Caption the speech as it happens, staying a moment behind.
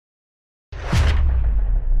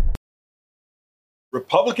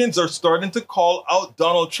Republicans are starting to call out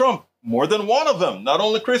Donald Trump. More than one of them, not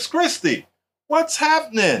only Chris Christie. What's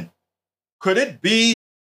happening? Could it be?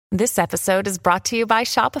 This episode is brought to you by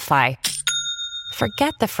Shopify.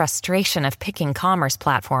 Forget the frustration of picking commerce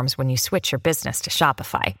platforms when you switch your business to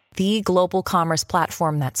Shopify, the global commerce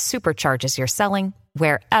platform that supercharges your selling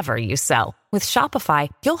wherever you sell. With Shopify,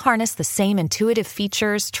 you'll harness the same intuitive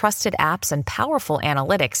features, trusted apps, and powerful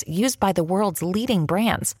analytics used by the world's leading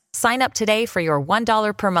brands. Sign up today for your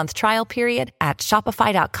 $1 per month trial period at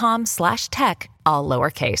shopify.com/tech, all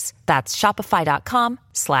lowercase. That's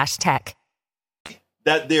shopify.com/tech.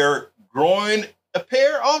 That they're growing a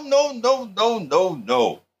pair? Oh,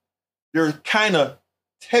 no. They're kind of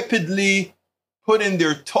tepidly putting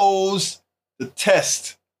their toes to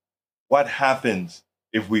test what happens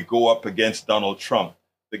if we go up against Donald Trump,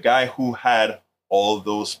 the guy who had all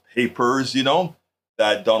those papers,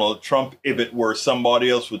 that Donald Trump, if it were somebody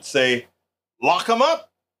else, would say, lock him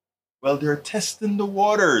up. Well, they're testing the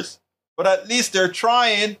waters, but at least they're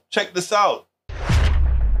trying. Check this out.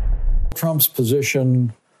 Trump's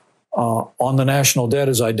position on the national debt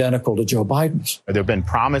is identical to Joe Biden's. There have been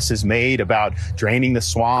promises made about draining the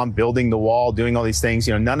swamp, building the wall, doing all these things.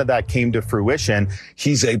 None of that came to fruition.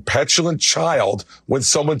 He's a petulant child when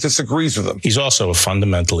someone disagrees with him. He's also a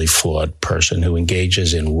fundamentally flawed person who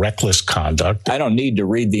engages in reckless conduct. I don't need to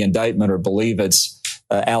read the indictment or believe its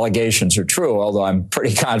allegations are true, although I'm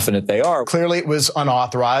pretty confident they are. Clearly, it was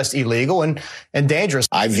unauthorized, illegal, and dangerous.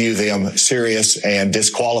 I view them serious and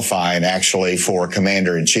disqualifying, actually, for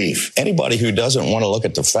commander-in-chief. Anybody who doesn't want to look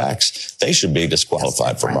at the facts, they should be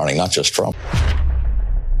disqualified from running, not just Trump.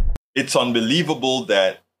 It's unbelievable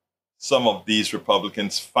that some of these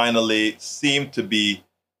Republicans finally seem to be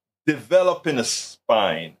developing a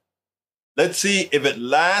spine. Let's see if it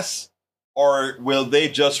lasts, or will they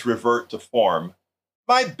just revert to form?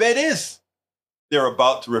 My bet is they're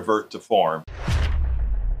about to revert to form.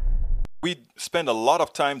 We spend a lot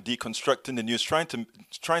of time deconstructing the news, trying to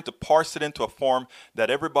parse it into a form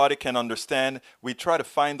that everybody can understand. We try to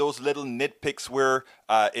find those little nitpicks where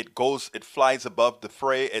it flies above the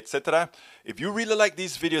fray, etc. If you really like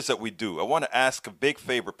these videos that we do, I want to ask a big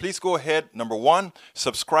favor. Please go ahead. Number 1,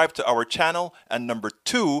 subscribe to our channel. And number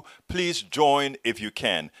 2, please join if you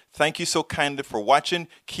can. Thank you so kindly for watching.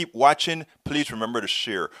 Keep watching. Please remember to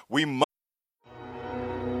share.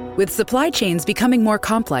 With supply chains becoming more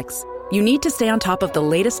complex, you need to stay on top of the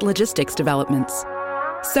latest logistics developments.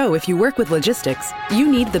 So if you work with logistics, you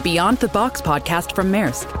need the Beyond the Box podcast from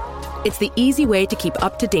Maersk. It's the easy way to keep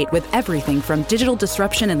up to date with everything from digital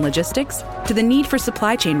disruption in logistics to the need for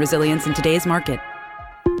supply chain resilience in today's market.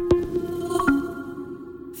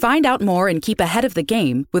 Find out more and keep ahead of the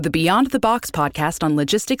game with the Beyond the Box podcast on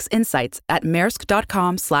logistics insights at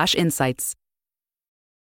maersk.com/insights.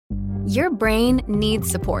 Your brain needs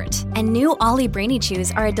support, and new Ollie Brainy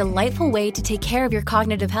Chews are a delightful way to take care of your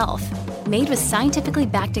cognitive health. Made with scientifically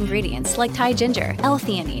backed ingredients like Thai ginger,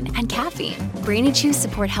 L-theanine, and caffeine, Brainy Chews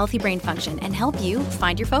support healthy brain function and help you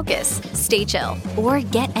find your focus, stay chill, or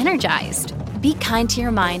get energized. Be kind to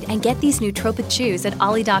your mind and get these nootropic chews at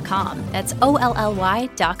ollie.com. That's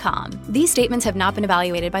OLLY.com. These statements have not been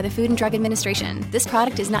evaluated by the Food and Drug Administration. This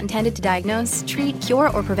product is not intended to diagnose, treat, cure,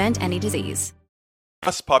 or prevent any disease.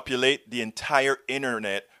 Must populate the entire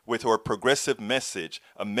internet with our progressive message,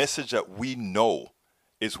 a message that we know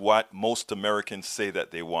is what most Americans say that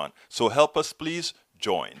they want. So help us, please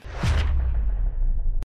join.